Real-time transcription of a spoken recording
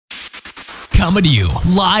Coming to you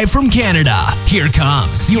live from Canada. Here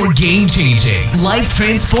comes your game-changing,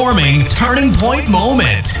 life-transforming, turning point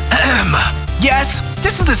moment. Yes,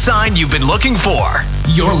 this is the sign you've been looking for.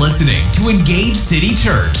 You're listening to Engage City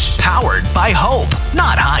Church. Powered by hope,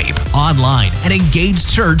 not hype. Online at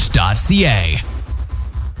EngageChurch.ca.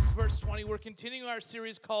 Verse 20, we're continuing our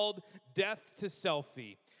series called Death to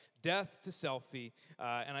Selfie. Death to Selfie.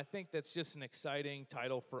 And I think that's just an exciting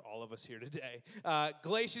title for all of us here today.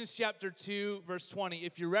 Galatians chapter 2, verse 20.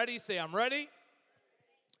 If you're ready, say, I'm ready.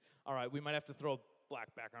 All right, we might have to throw a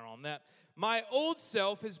black background on that. My old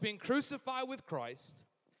self has been crucified with Christ.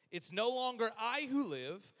 It's no longer I who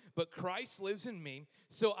live, but Christ lives in me.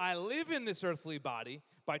 So I live in this earthly body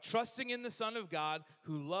by trusting in the Son of God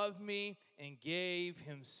who loved me and gave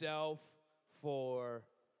himself for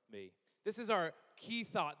me. This is our key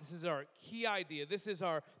thought. This is our key idea. This is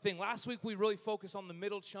our thing. Last week, we really focused on the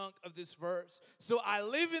middle chunk of this verse. So I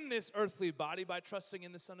live in this earthly body by trusting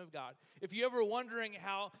in the Son of God. If you're ever wondering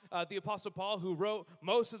how the Apostle Paul, who wrote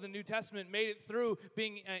most of the New Testament, made it through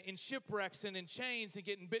being in shipwrecks and in chains and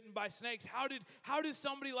getting bitten by snakes, how did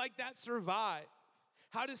somebody like that survive?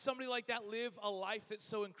 How does somebody like that live a life that's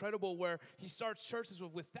so incredible where he starts churches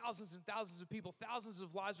with thousands and thousands of people, thousands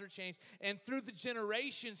of lives are changed, and through the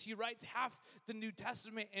generations, he writes half the New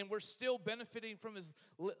Testament, and we're still benefiting from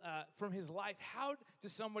his life. How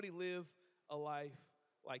does somebody live a life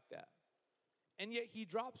like that? And yet he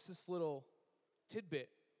drops this little tidbit.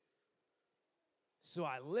 So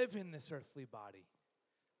I live in this earthly body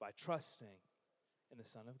by trusting in the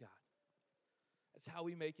Son of God. That's how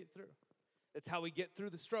we make it through. It's how we get through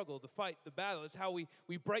the struggle, the fight, the battle. It's how we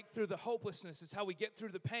break through the hopelessness. It's how we get through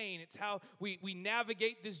the pain. It's how we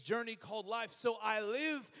navigate this journey called life. So I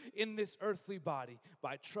live in this earthly body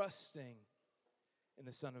by trusting in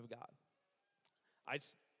the Son of God.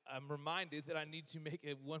 I'm reminded that I need to make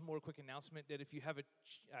one more quick announcement that if you have a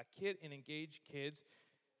kid in Engage Kids,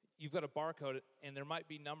 you've got a barcode, and there might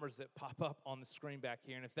be numbers that pop up on the screen back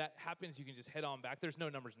here. And if that happens, you can just head on back. There's no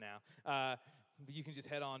numbers now. But you can just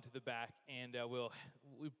head on to the back, and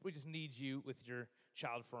we just need you with your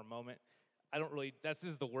child for a moment. This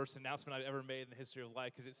is the worst announcement I've ever made in the history of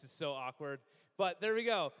life because it's just so awkward. But there we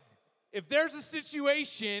go. If there's a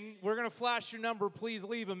situation, we're going to flash your number. Please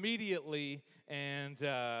leave immediately, and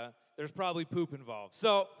there's probably poop involved.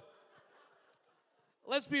 So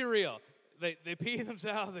let's be real. They pee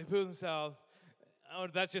themselves, they poo themselves. Oh,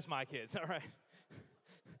 that's just my kids, all right.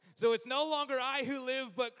 So it's no longer I who live,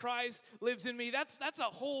 but Christ lives in me. That's a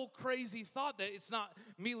whole crazy thought that it's not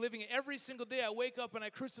me living it. Every single day I wake up and I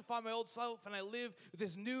crucify my old self and I live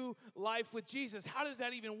this new life with Jesus. How does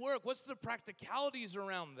that even work? What's the practicalities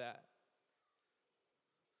around that?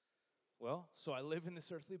 Well, so I live in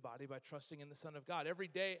this earthly body by trusting in the Son of God. Every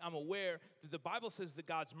day I'm aware that the Bible says that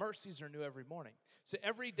God's mercies are new every morning. So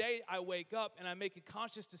every day I wake up and I make a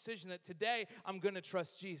conscious decision that today I'm going to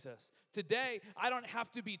trust Jesus. Today I don't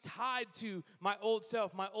have to be tied to my old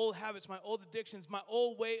self, my old habits, my old addictions, my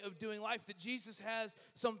old way of doing life, that Jesus has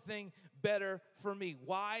something better for me.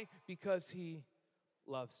 Why? Because he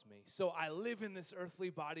loves me. So I live in this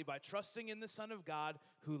earthly body by trusting in the Son of God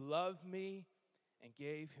who loved me and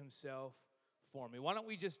gave himself for me. Why don't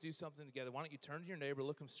we just do something together? Why don't you turn to your neighbor,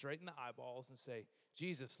 look him straight in the eyeballs, and say,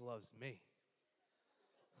 Jesus loves me.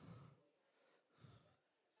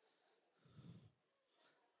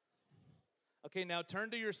 Okay, now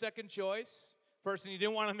turn to your second choice, person you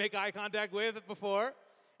didn't want to make eye contact with before,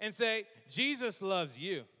 and say, Jesus loves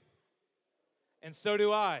you. And so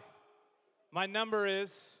do I. My number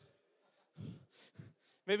is...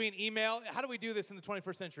 Maybe an email. How do we do this in the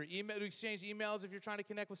 21st century? Email, do we exchange emails if you're trying to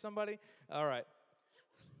connect with somebody? All right.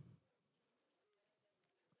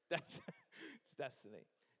 That's destiny.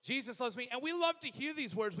 Jesus loves me. And we love to hear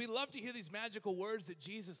these words. We love to hear these magical words that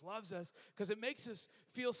Jesus loves us because it makes us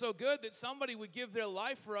feel so good that somebody would give their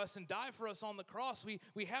life for us and die for us on the cross.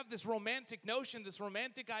 We have this romantic notion, this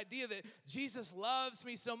romantic idea that Jesus loves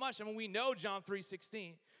me so much. I mean, we know John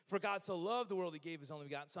 3:16. For God so loved the world, he gave his only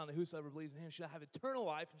begotten Son, that whosoever believes in him shall have eternal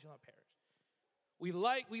life and shall not perish. We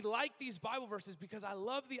like these Bible verses because I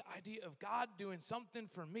love the idea of God doing something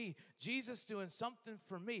for me, Jesus doing something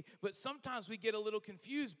for me. But sometimes we get a little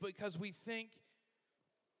confused because we think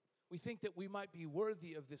that we might be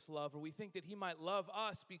worthy of this love, or we think that he might love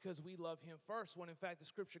us because we love him first, when in fact the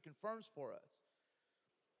Scripture confirms for us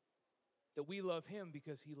that we love him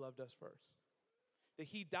because he loved us first, that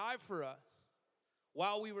he died for us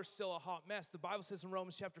while we were still a hot mess. The Bible says in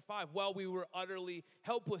Romans chapter 5, while we were utterly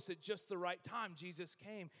helpless at just the right time, Jesus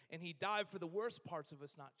came and he died for the worst parts of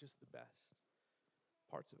us, not just the best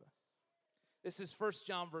parts of us. This is 1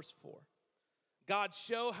 John verse 4. God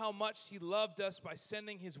showed how much he loved us by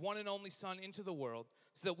sending his one and only Son into the world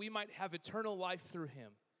so that we might have eternal life through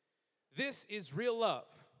him. This is real love.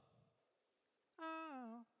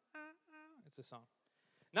 It's a song.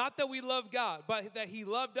 Not that we love God, but that he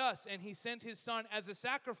loved us and he sent his Son as a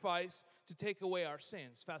sacrifice to take away our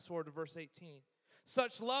sins. Fast forward to verse 18.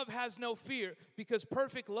 Such love has no fear, because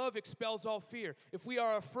perfect love expels all fear. If we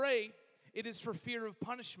are afraid, it is for fear of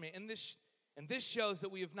punishment. And this shows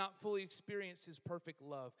that we have not fully experienced his perfect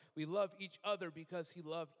love. We love each other because he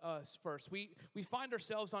loved us first. We find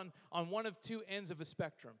ourselves on one of two ends of a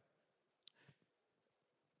spectrum.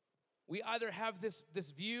 We either have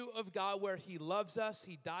this view of God where he loves us,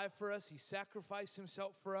 he died for us, he sacrificed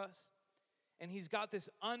himself for us, and he's got this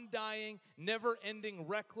undying, never-ending,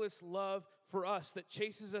 reckless love for us that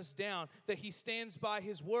chases us down, that he stands by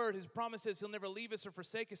his word, his promises, he'll never leave us or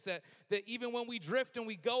forsake us, that even when we drift and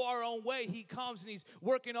we go our own way, he comes and he's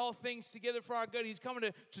working all things together for our good. He's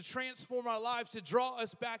coming to transform our lives, to draw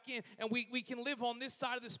us back in, and we can live on this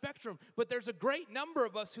side of the spectrum. But there's a great number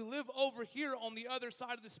of us who live over here on the other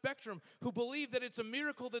side of the spectrum who believe that it's a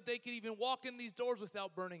miracle that they can even walk in these doors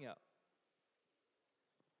without burning up.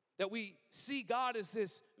 That we see God as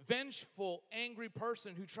this vengeful, angry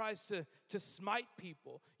person who tries to smite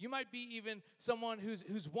people. You might be even someone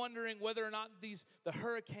who's wondering whether or not the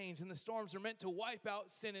hurricanes and the storms are meant to wipe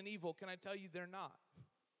out sin and evil. Can I tell you, they're not.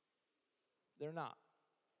 They're not.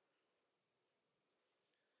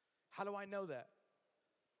 How do I know that?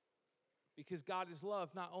 Because God is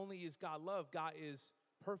love. Not only is God love, God is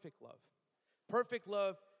perfect love. Perfect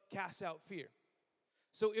love casts out fear.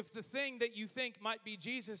 So if the thing that you think might be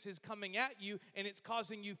Jesus is coming at you and it's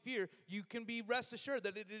causing you fear, you can be rest assured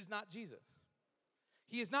that it is not Jesus.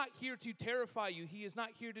 He is not here to terrify you. He is not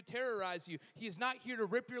here to terrorize you. He is not here to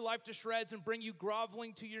rip your life to shreds and bring you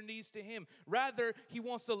groveling to your knees to him. Rather, he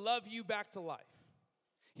wants to love you back to life.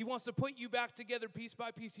 He wants to put you back together piece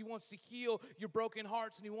by piece. He wants to heal your broken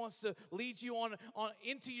hearts, and he wants to lead you on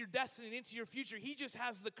into your destiny and into your future. He just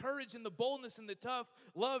has the courage and the boldness and the tough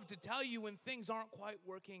love to tell you when things aren't quite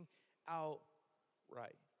working out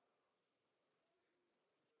right.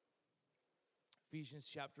 Ephesians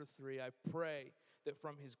chapter 3, I pray that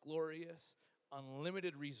from his glorious,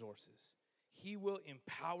 unlimited resources, he will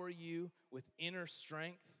empower you with inner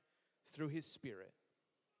strength through his Spirit.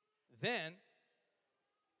 Then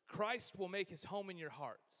Christ will make his home in your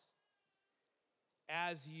hearts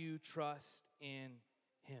as you trust in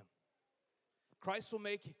him. Christ will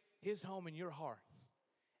make his home in your hearts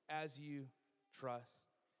as you trust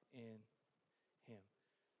in him.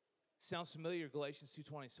 Sounds familiar, Galatians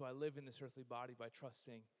 2:20. So I live in this earthly body by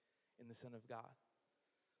trusting in the Son of God.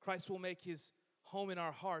 Christ will make his home in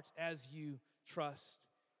our hearts as you trust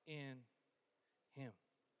in him.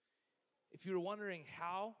 If you were wondering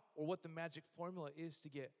how or what the magic formula is to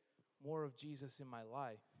get more of Jesus in my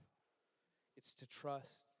life, it's to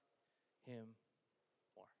trust him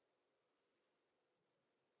more.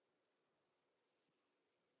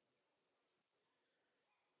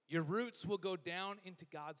 Your roots will go down into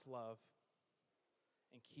God's love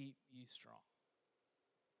and keep you strong.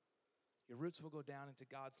 Your roots will go down into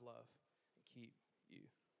God's love and keep you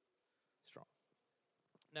strong.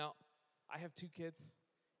 Now, I have 2 kids.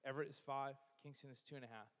 Everett is 5. Kingston is 2.5.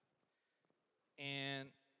 And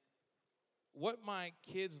what my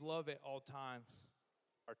kids love at all times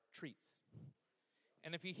are treats.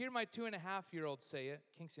 And if you hear my 2.5-year-old say it,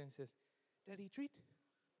 Kingston says, "Daddy, treat?"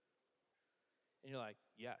 And you're like,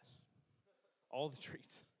 yes. All the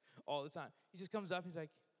treats, all the time. He just comes up, he's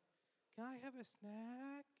like, "Can I have a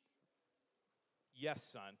snack?" Yes,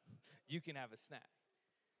 son, you can have a snack.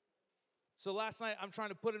 So last night, I'm trying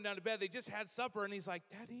to put him down to bed. They just had supper, and he's like,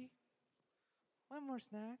 "Daddy, one more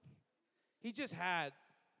snack?" He just had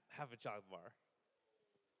half a chocolate bar.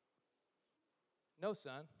 No,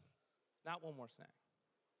 son, not one more snack.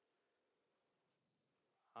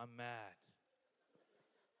 I'm mad.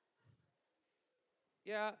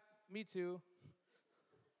 Yeah, me too.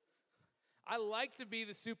 I like to be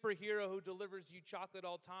the superhero who delivers you chocolate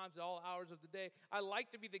all times at all hours of the day. I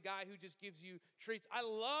like to be the guy who just gives you treats. I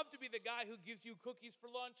love to be the guy who gives you cookies for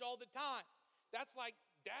lunch all the time. That's like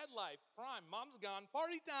dad life, prime. Mom's gone,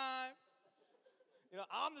 party time. You know,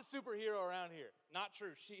 I'm the superhero around here. Not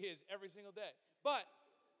true. She is every single day. But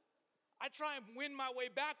I try and win my way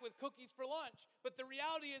back with cookies for lunch. But the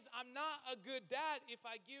reality is I'm not a good dad if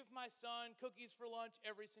I give my son cookies for lunch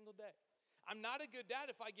every single day. I'm not a good dad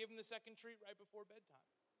if I give him the second treat right before bedtime.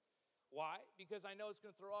 Why? Because I know it's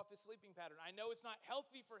going to throw off his sleeping pattern. I know it's not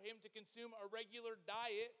healthy for him to consume a regular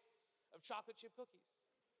diet of chocolate chip cookies.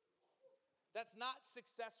 That's not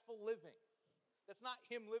successful living. That's not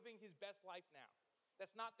him living his best life now.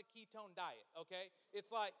 That's not the ketone diet, okay? It's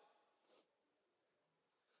like,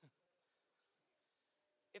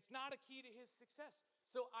 it's not a key to his success.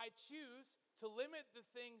 So I choose to limit the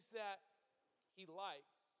things that he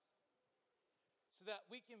likes so that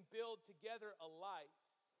we can build together a life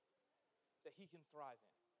that he can thrive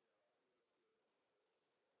in.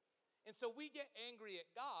 And so we get angry at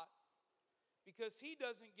God because he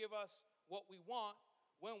doesn't give us what we want,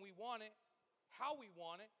 when we want it, how we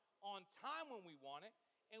want it, on time when we want it,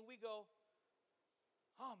 and we go,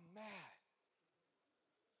 I'm mad.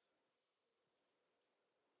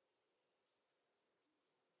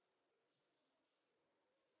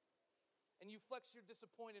 And you flex your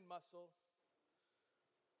disappointed muscles.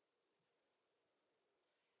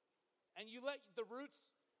 And you let the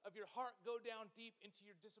roots of your heart go down deep into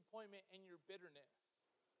your disappointment and your bitterness.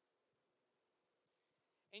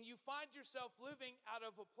 And you find yourself living out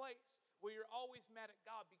of a place where you're always mad at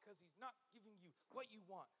God because he's not giving you what you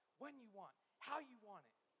want, when you want, how you want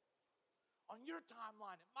it. On your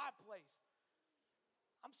timeline, at my place,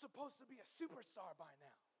 I'm supposed to be a superstar by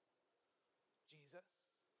now. Jesus,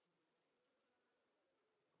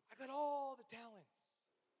 I got all the talents.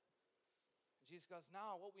 And Jesus goes,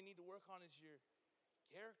 no, what we need to work on is your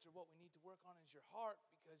character. What we need to work on is your heart,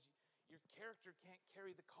 because your character can't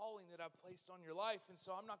carry the calling that I've placed on your life. And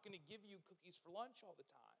so I'm not going to give you cookies for lunch all the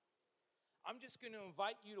time. I'm just going to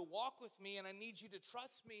invite you to walk with me, and I need you to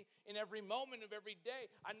trust me in every moment of every day.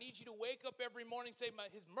 I need you to wake up every morning, say,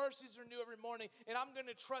 his mercies are new every morning, and I'm going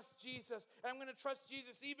to trust Jesus. And I'm going to trust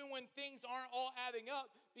Jesus even when things aren't all adding up,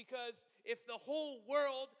 because if the whole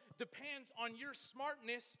world depends on your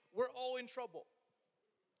smartness, we're all in trouble.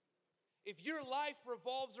 If your life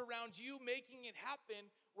revolves around you making it happen,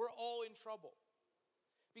 we're all in trouble.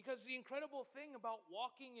 Because the incredible thing about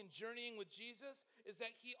walking and journeying with Jesus is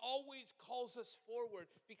that he always calls us forward,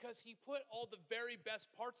 because he put all the very best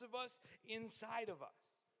parts of us inside of us.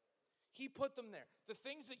 He put them there. The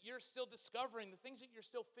things that you're still discovering, the things that you're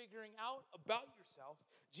still figuring out about yourself,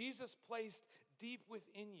 Jesus placed deep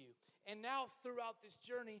within you. And now throughout this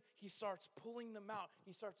journey, he starts pulling them out.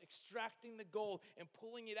 He starts extracting the gold and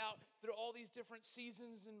pulling it out through all these different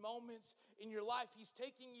seasons and moments in your life. He's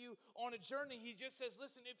taking you on a journey. He just says,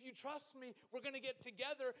 listen, if you trust me, we're going to get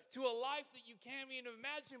together to a life that you can't even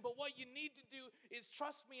imagine. But what you need to do is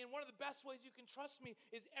trust me. And one of the best ways you can trust me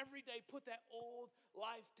is every day put that old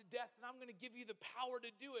life to death. And I'm going to give you the power to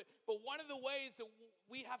do it. But one of the ways that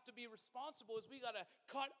we have to be responsible is we got to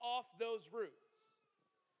cut off those roots.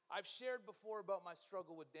 I've shared before about my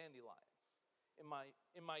struggle with dandelions in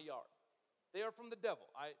my yard. They are from the devil.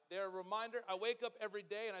 They're a reminder. I wake up every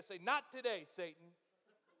day and I say, not today, Satan.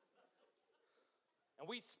 And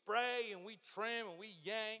we spray and we trim and we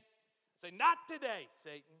yank. I say, not today,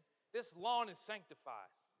 Satan. This lawn is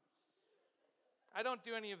sanctified. I don't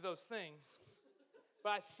do any of those things, but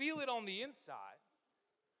I feel it on the inside.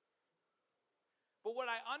 But what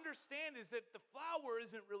I understand is that the flower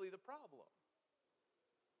isn't really the problem.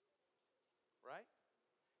 Right?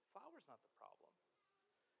 Flower's not the problem.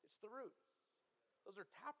 It's the roots. Those are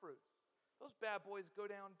tap roots. Those bad boys go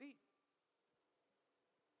down deep.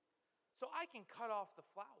 So I can cut off the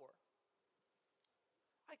flower.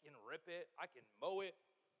 I can rip it. I can mow it.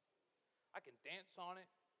 I can dance on it.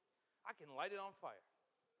 I can light it on fire.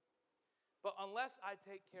 But unless I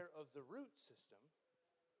take care of the root system,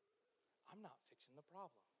 I'm not fixing the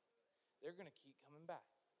problem. They're going to keep coming back.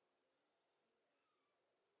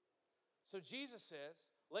 So Jesus says,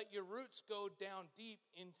 let your roots go down deep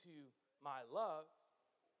into my love.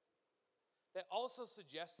 That also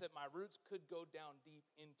suggests that my roots could go down deep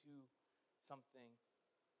into something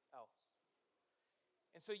else.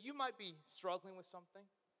 And so you might be struggling with something.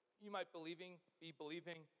 You might be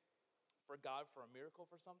believing for God for a miracle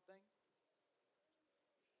for something.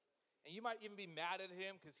 And you might even be mad at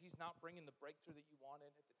him because he's not bringing the breakthrough that you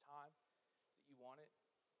wanted at the time that you wanted.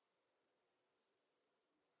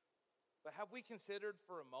 But have we considered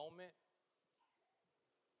for a moment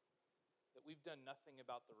that we've done nothing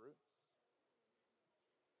about the roots?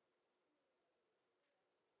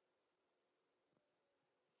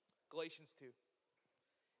 Galatians 2.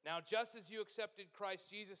 Now, just as you accepted Christ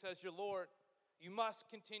Jesus as your Lord, you must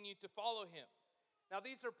continue to follow him. Now,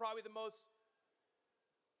 these are probably the most,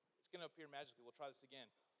 it's going to appear magically. We'll try this again.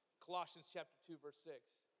 Colossians chapter 2, verse 6.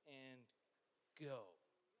 And go.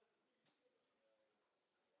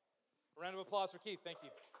 A round of applause for Keith. Thank you.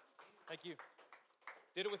 Thank you.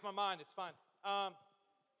 Did it with my mind. It's fine.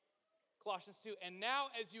 Colossians 2. And now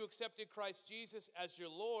as you accepted Christ Jesus as your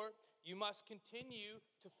Lord, you must continue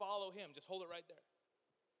to follow him. Just hold it right there.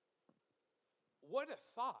 What a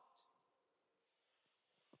thought.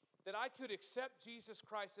 that I could accept Jesus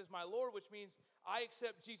Christ as my Lord, which means I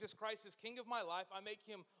accept Jesus Christ as King of my life. I make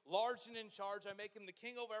him large and in charge. I make him the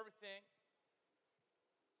king over everything.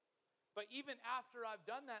 But even after I've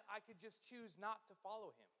done that, I could just choose not to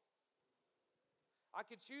follow him. I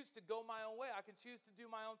could choose to go my own way. I could choose to do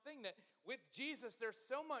my own thing. That with Jesus, there's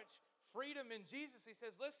so much freedom in Jesus. He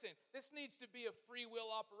says, listen, this needs to be a free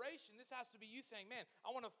will operation. This has to be you saying, man,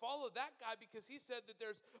 I want to follow that guy because he said that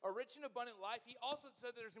there's a rich and abundant life. He also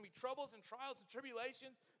said that there's going to be troubles and trials and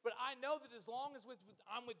tribulations. But I know that as long as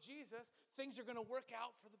I'm with Jesus, things are going to work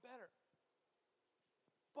out for the better.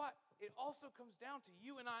 But it also comes down to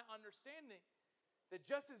you and I understanding that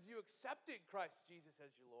just as you accepted Christ Jesus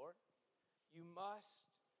as your Lord, you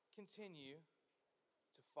must continue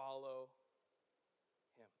to follow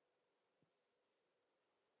him.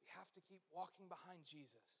 We have to keep walking behind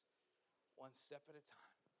Jesus one step at a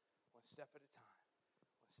time, one step at a time,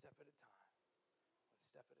 one step at a time, one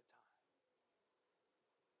step at a time.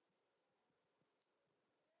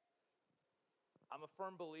 I'm a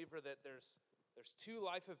firm believer that there's two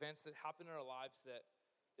life events that happen in our lives that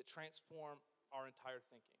transform our entire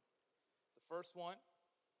thinking. The first one,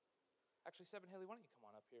 actually, Seven Haley, why don't you come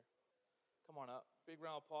on up here? Come on up. Big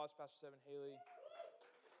round of applause, Pastor Seven Haley.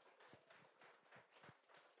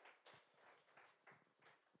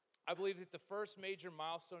 I believe that the first major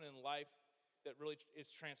milestone in life that really is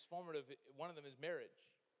transformative, one of them is marriage.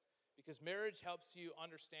 Because marriage helps you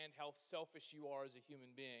understand how selfish you are as a human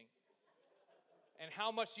being and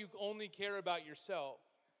how much you only care about yourself.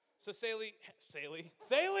 So Saley,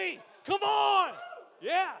 come on!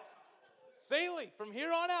 Yeah, Saley, from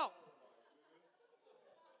here on out.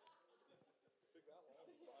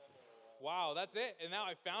 Wow, that's it. And now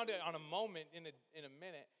I found it on a moment in a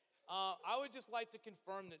minute. I would just like to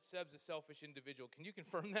confirm that Seb's a selfish individual. Can you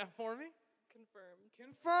confirm that for me?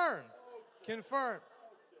 Confirm.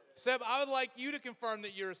 Seb, I would like you to confirm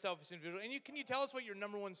that you're a selfish individual. And can you tell us what your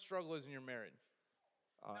number one struggle is in your marriage?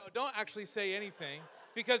 No, don't actually say anything,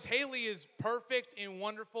 because Haley is perfect and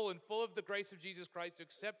wonderful and full of the grace of Jesus Christ to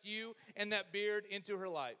accept you and that beard into her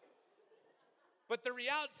life. But the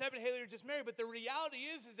reality, Seb and Haley are just married, but the reality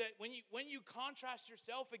is that when you contrast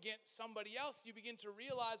yourself against somebody else, you begin to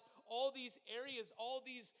realize all these areas, all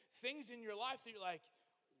these things in your life that you're like,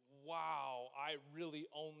 wow, I really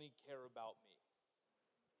only care about me.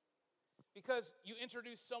 Because you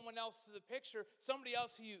introduce someone else to the picture, somebody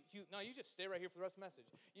else you just stay right here for the rest of the message,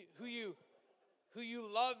 who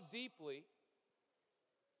you love deeply,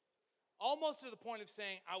 almost to the point of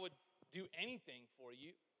saying, I would do anything for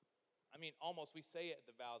you. I mean, almost, we say it at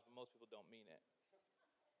the vows, but most people don't mean it.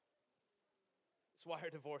 That's why our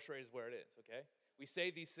divorce rate is where it is, okay? We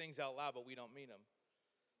say these things out loud, but we don't mean them.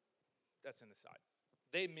 That's an aside.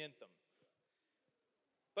 They meant them.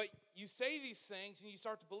 But you say these things, and you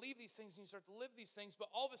start to believe these things, and you start to live these things, but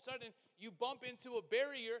all of a sudden, you bump into a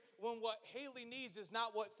barrier when what Haley needs is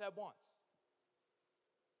not what Seb wants.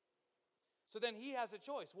 So then he has a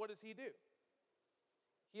choice. What does he do?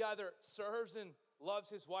 He either serves and loves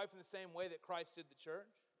his wife in the same way that Christ did the church,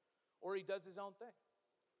 or he does his own thing.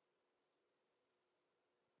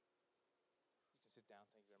 You can sit down.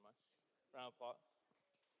 Thank you very much. Round of applause.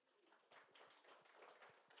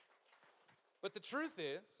 But the truth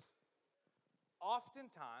is,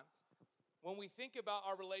 oftentimes, when we think about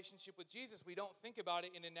our relationship with Jesus, we don't think about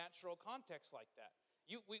it in a natural context like that.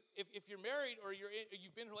 If you're married or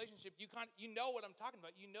you've been in a relationship, you know what I'm talking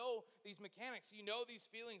about. You know these mechanics. You know these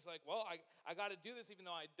feelings like, well, I got to do this even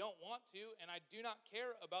though I don't want to, and I do not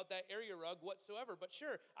care about that area rug whatsoever. But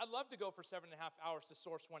sure, I'd love to go for 7.5 hours to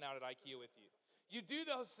source one out at IKEA with you. You do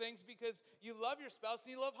those things because you love your spouse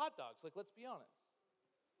and you love hot dogs. Like, let's be honest.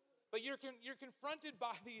 But you're confronted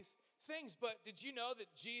by these things. But did you know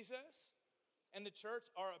that Jesus and the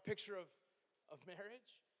church are a picture of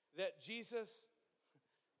marriage? That Jesus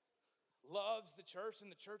loves the church, and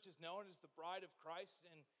the church is known as the bride of Christ.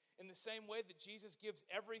 And in the same way that Jesus gives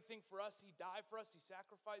everything for us, he died for us, he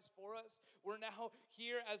sacrificed for us. We're now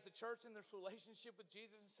here as the church in this relationship with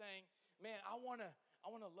Jesus and saying, man, I want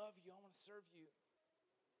to love you. I want to serve you.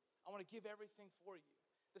 I want to give everything for you.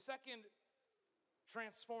 The second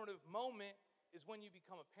transformative moment is when you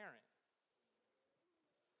become a parent.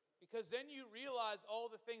 Because then you realize all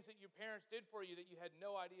the things that your parents did for you that you had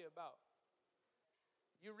no idea about.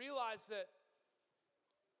 You realize that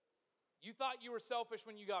you thought you were selfish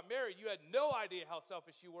when you got married. You had no idea how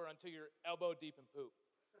selfish you were until you're elbow deep in poop.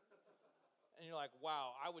 And you're like,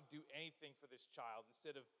 wow, I would do anything for this child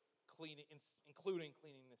instead of including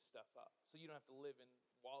cleaning this stuff up. So you don't have to live and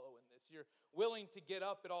wallow in this. You're willing to get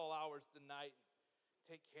up at all hours of the night,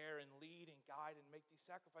 take care and lead and guide and make these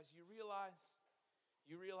sacrifices. You realize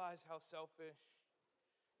You realize how selfish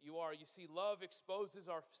you are. You see, love exposes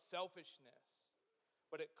our selfishness,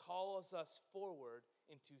 but it calls us forward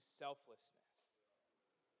into selflessness.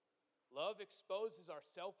 Love exposes our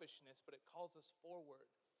selfishness, but it calls us forward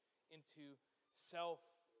into selflessness.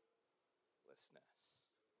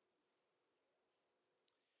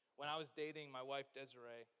 When I was dating my wife,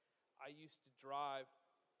 Desiree, I used to drive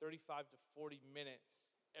 35 to 40 minutes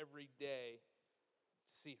every day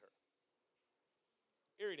to see her.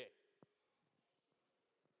 Every day.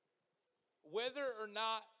 Whether or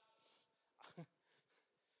not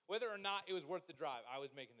it was worth the drive, I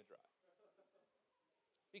was making the drive.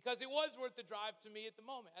 Because it was worth the drive to me at the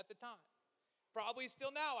moment, at the time. Probably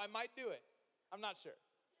still now, I might do it. I'm not sure.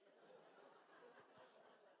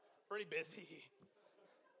 Pretty busy.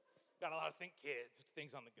 Got a lot of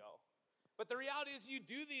things on the go. But the reality is you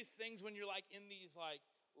do these things when you're like in these like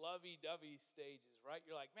lovey-dovey stages, right?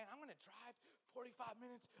 You're like, man, I'm going to drive 45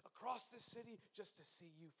 minutes across this city just to see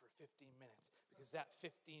you for 15 minutes. Because that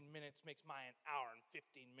 15 minutes makes my an hour and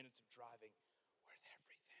 15 minutes of driving worth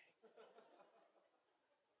everything.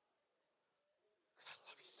 Because I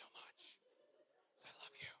love you so much. Because I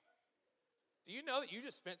love you. Do you know that you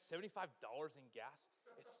just spent $75 in gas?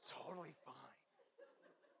 It's totally fine.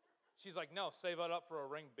 She's like, no, save it up for a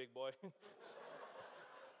ring, big boy.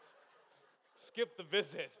 Skip the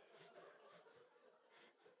visit.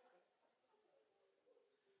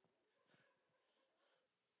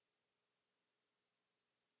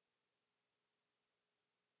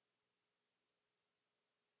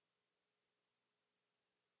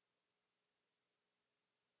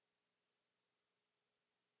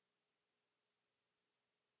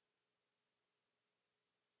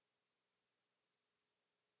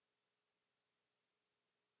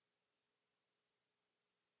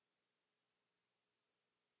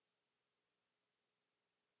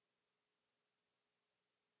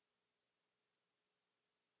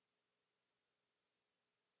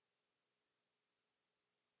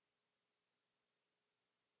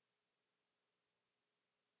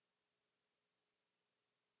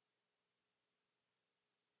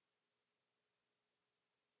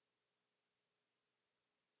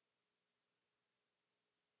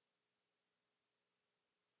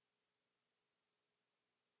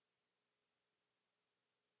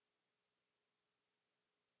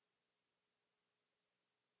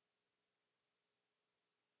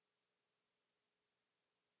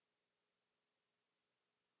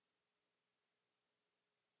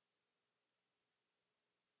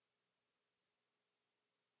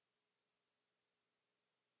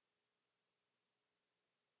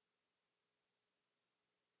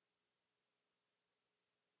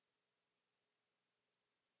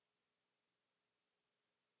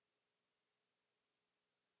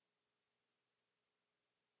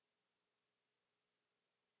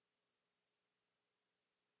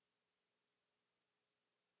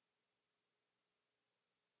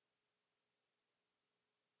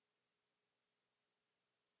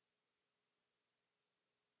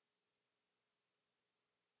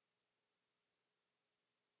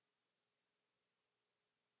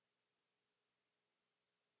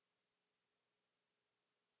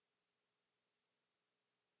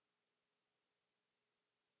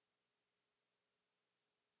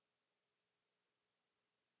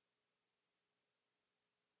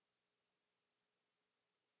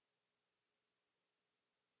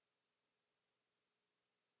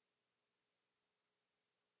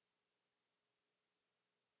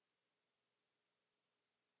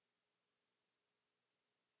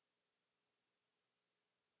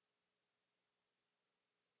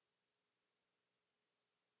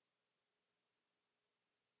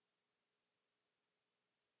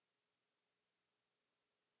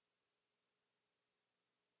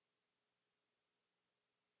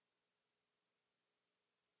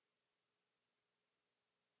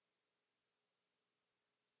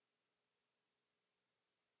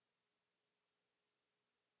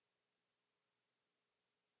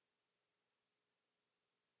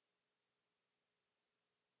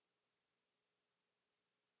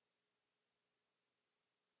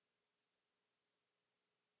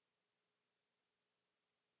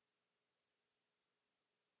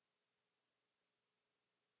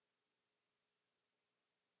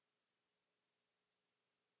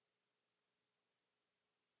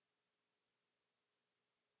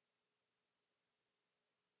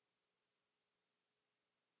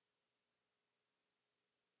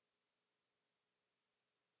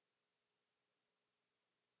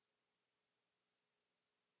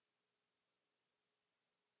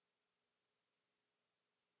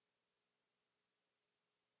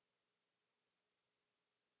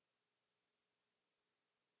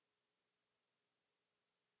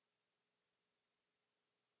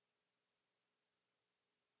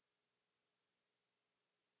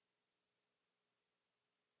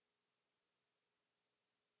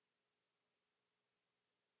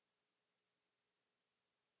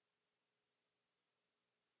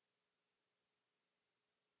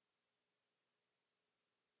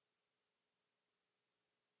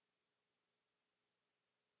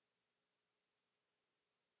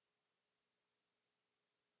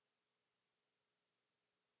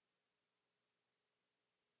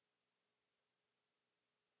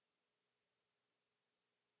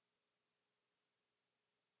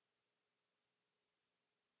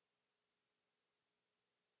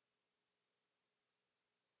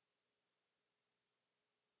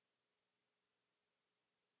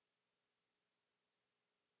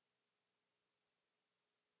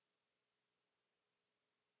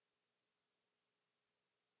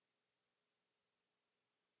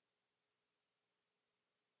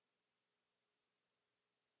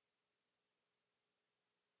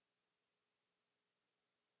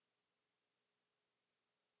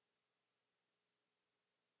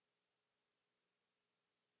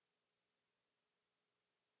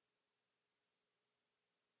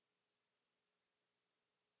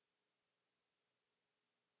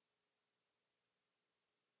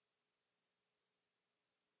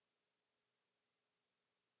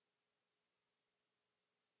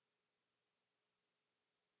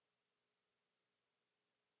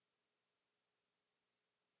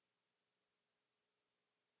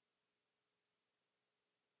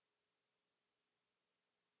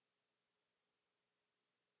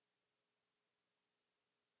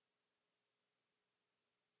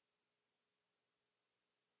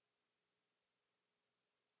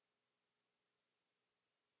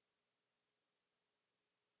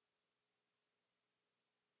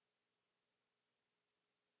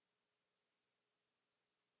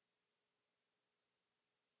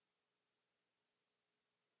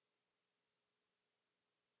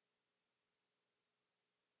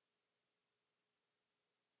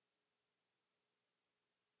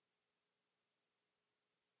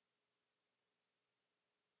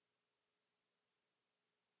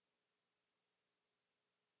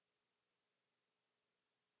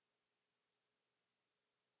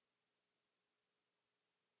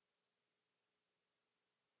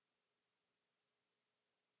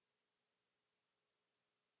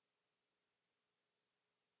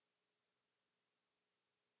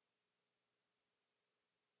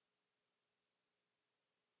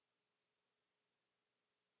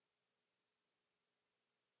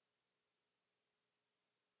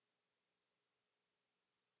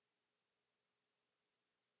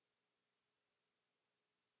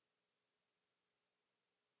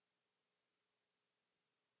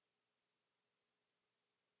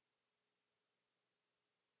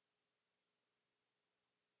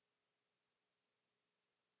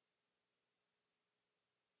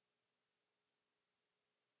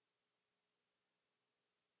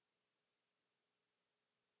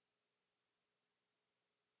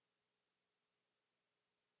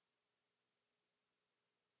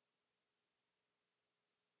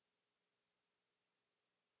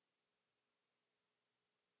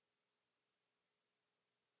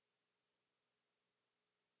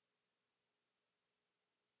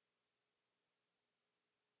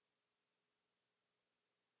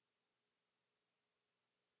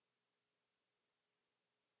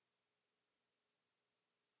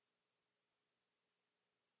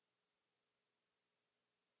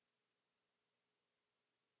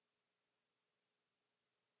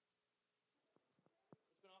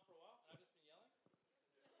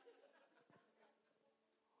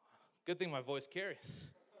 Good thing my voice carries.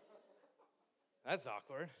 That's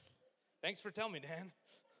awkward. Thanks for telling me, Dan.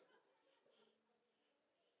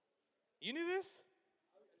 You knew this?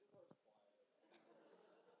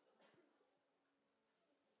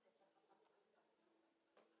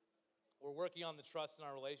 We're working on the trust in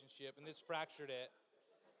our relationship, and this fractured it.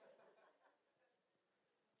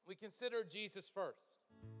 We consider Jesus first.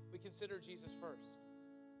 We consider Jesus first.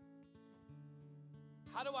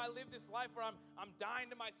 How do I live this life where I'm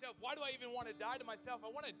dying to myself? Why do I even want to die to myself?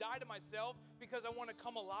 I want to die to myself because I want to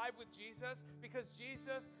come alive with Jesus, because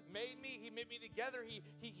Jesus made me. He made me together. He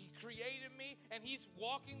created me, and He's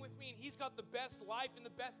walking with me, and He's got the best life and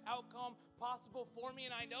the best outcome possible for me.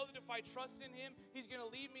 And I know that if I trust in Him, He's going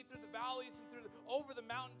to lead me through the valleys and over the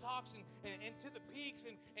mountaintops and to the peaks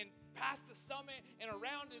and past the summit and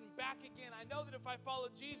around and back again. I know that if I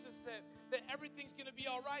follow Jesus, that everything's going to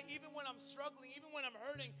be all right, even when I'm struggling, even when I'm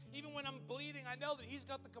hurting, even when I'm bleeding. I know that He's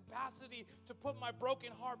got the capacity to put my broken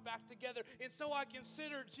heart back together. And so I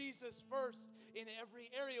consider Jesus first in every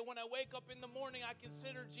area. When I wake up in the morning, I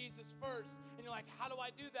consider Jesus first. And you're like, how do I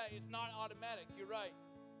do that? It's not automatic. You're right.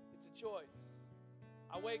 It's a choice.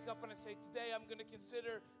 I wake up and I say, today I'm going to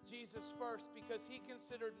consider Jesus first because He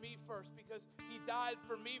considered me first, because He died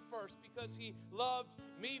for me first, because He loved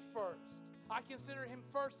me first. I consider Him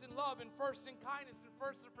first in love, and first in kindness, and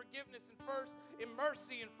first in forgiveness, and first in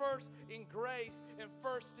mercy, and first in grace, and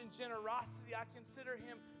first in generosity. I consider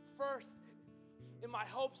Him first in my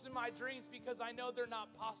hopes and my dreams because I know they're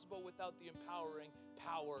not possible without the empowering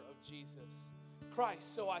power of Jesus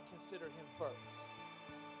Christ. So I consider Him first.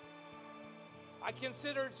 I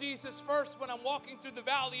consider Jesus first when I'm walking through the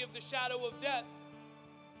valley of the shadow of death,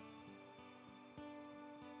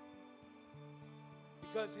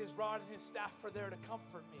 because His rod and His staff are there to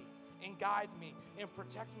comfort me and guide me and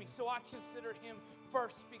protect me. So I consider Him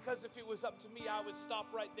first, because if it was up to me, I would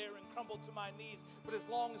stop right there and crumble to my knees. But as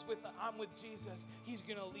long as I'm with Jesus, He's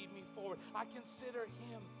going to lead me forward. I consider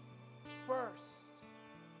Him first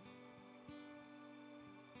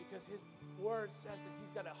because His Word says that He's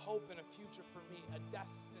got a hope and a future for me, a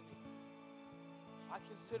destiny. I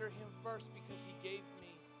consider Him first because He gave me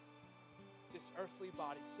this earthly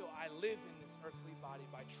body. So I live in this earthly body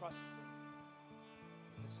by trusting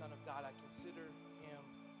in the Son of God. I consider Him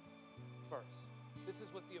first. This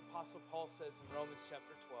is what the Apostle Paul says in Romans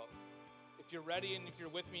chapter 12. If you're ready and if you're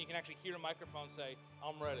with me, you can actually hear a microphone say,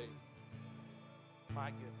 I'm ready. My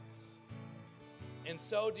goodness. And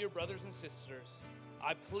so, dear brothers and sisters,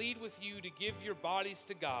 I plead with you to give your bodies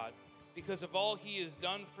to God because of all He has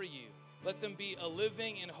done for you. Let them be a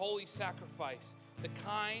living and holy sacrifice, the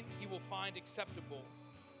kind He will find acceptable.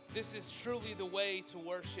 This is truly the way to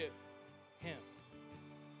worship Him.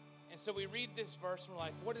 And so we read this verse and we're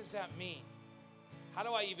like, what does that mean? How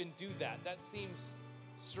do I even do that? That seems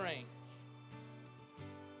strange.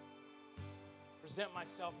 Present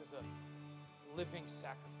myself as a living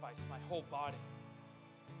sacrifice, my whole body.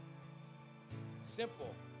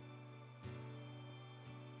 Simple.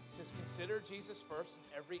 He says, consider Jesus first in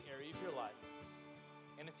every area of your life.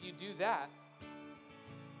 And if you do that,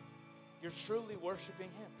 you're truly worshiping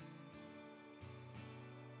Him.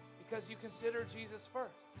 Because you consider Jesus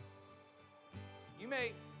first. You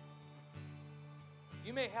may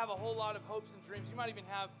have a whole lot of hopes and dreams. You might even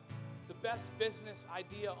have the best business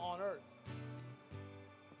idea on earth.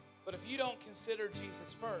 But if you don't consider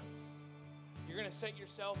Jesus first, you're going to set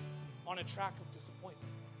yourself on a track of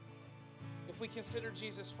disappointment. If we consider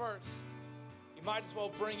Jesus first, you might as well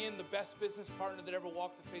bring in the best business partner that ever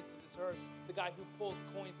walked the face of this earth, the guy who pulls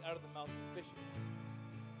coins out of the mouths of fishes.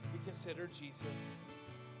 We consider Jesus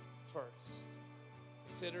first.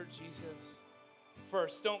 Consider Jesus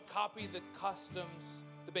first. Don't copy the customs,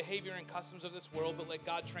 the behavior and customs of this world, but let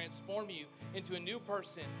God transform you into a new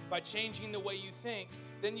person by changing the way you think.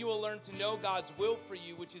 Then you will learn to know God's will for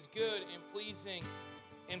you, which is good and pleasing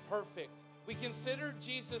and perfect. We consider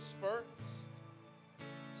Jesus first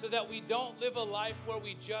so that we don't live a life where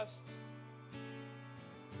we just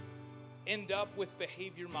end up with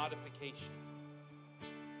behavior modification.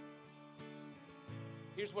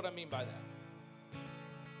 Here's what I mean by that.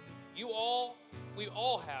 We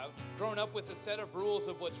all have grown up with a set of rules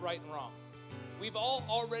of what's right and wrong. We've all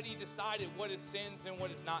already decided what is sins and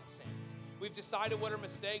what is not sins. We've decided what are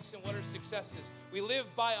mistakes and what are successes. We live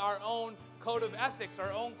by our own code of ethics,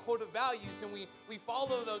 our own code of values, and we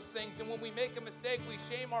follow those things. And when we make a mistake, we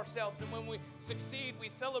shame ourselves. And when we succeed, we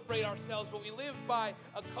celebrate ourselves. But we live by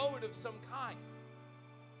a code of some kind.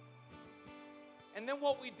 And then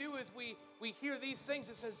what we do is we hear these things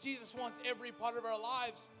that says Jesus wants every part of our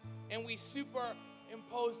lives, and we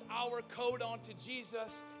impose our code onto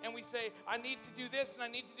Jesus and we say, I need to do this, and I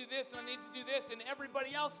need to do this, and I need to do this, and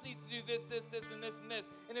everybody else needs to do this, this, this, and this, and this.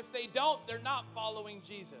 And if they don't, they're not following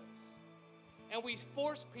Jesus. And we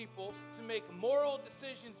force people to make moral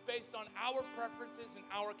decisions based on our preferences and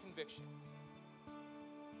our convictions.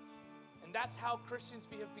 And that's how Christians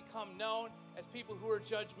have become known as people who are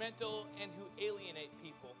judgmental and who alienate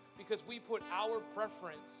people, because we put our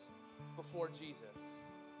preference before Jesus.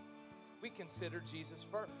 We consider Jesus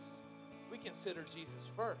first. We consider Jesus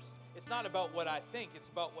first. It's not about what I think, it's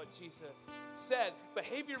about what Jesus said.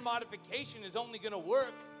 Behavior modification is only going to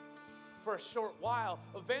work for a short while.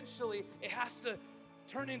 Eventually, it has to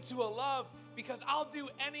turn into a love, because I'll do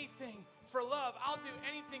anything for love. I'll do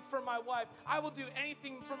anything for my wife. I will do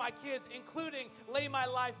anything for my kids, including lay my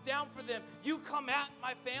life down for them. You come at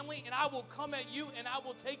my family, and I will come at you, and I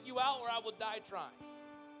will take you out, or I will die trying.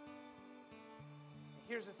 And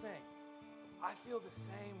here's the thing. I feel the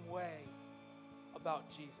same way about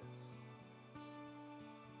Jesus.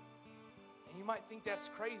 And you might think that's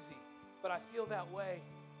crazy, but I feel that way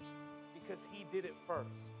because he did it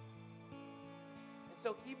first. And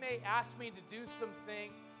so he may ask me to do some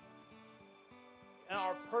things in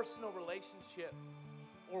our personal relationship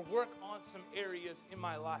or work on some areas in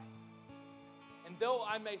my life. And though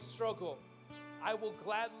I may struggle, I will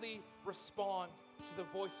gladly respond to the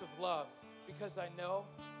voice of love, because I know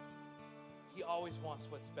he always wants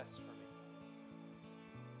what's best for me.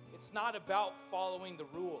 It's not about following the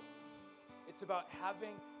rules. It's about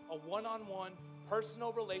having a one-on-one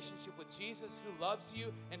personal relationship with Jesus, who loves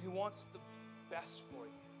you and who wants the best for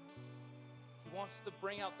you. He wants to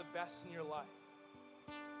bring out the best in your life.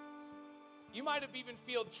 You might have even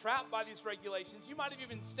felt trapped by these regulations. You might have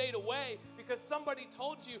even stayed away because somebody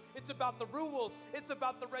told you it's about the rules, it's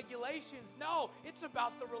about the regulations. No, it's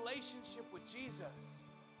about the relationship with Jesus.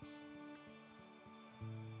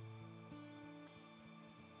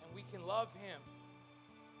 We can love him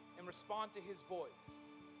and respond to his voice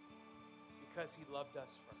because he loved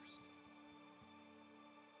us first.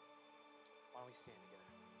 Why don't we stand together?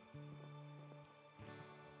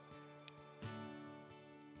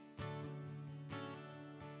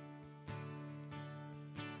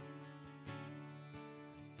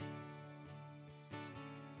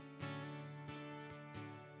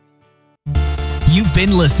 You've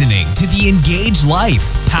been listening to the Engage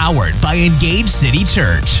Life, powered by Engage City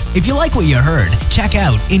Church. If you like what you heard, check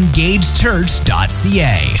out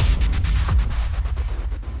EngageChurch.ca.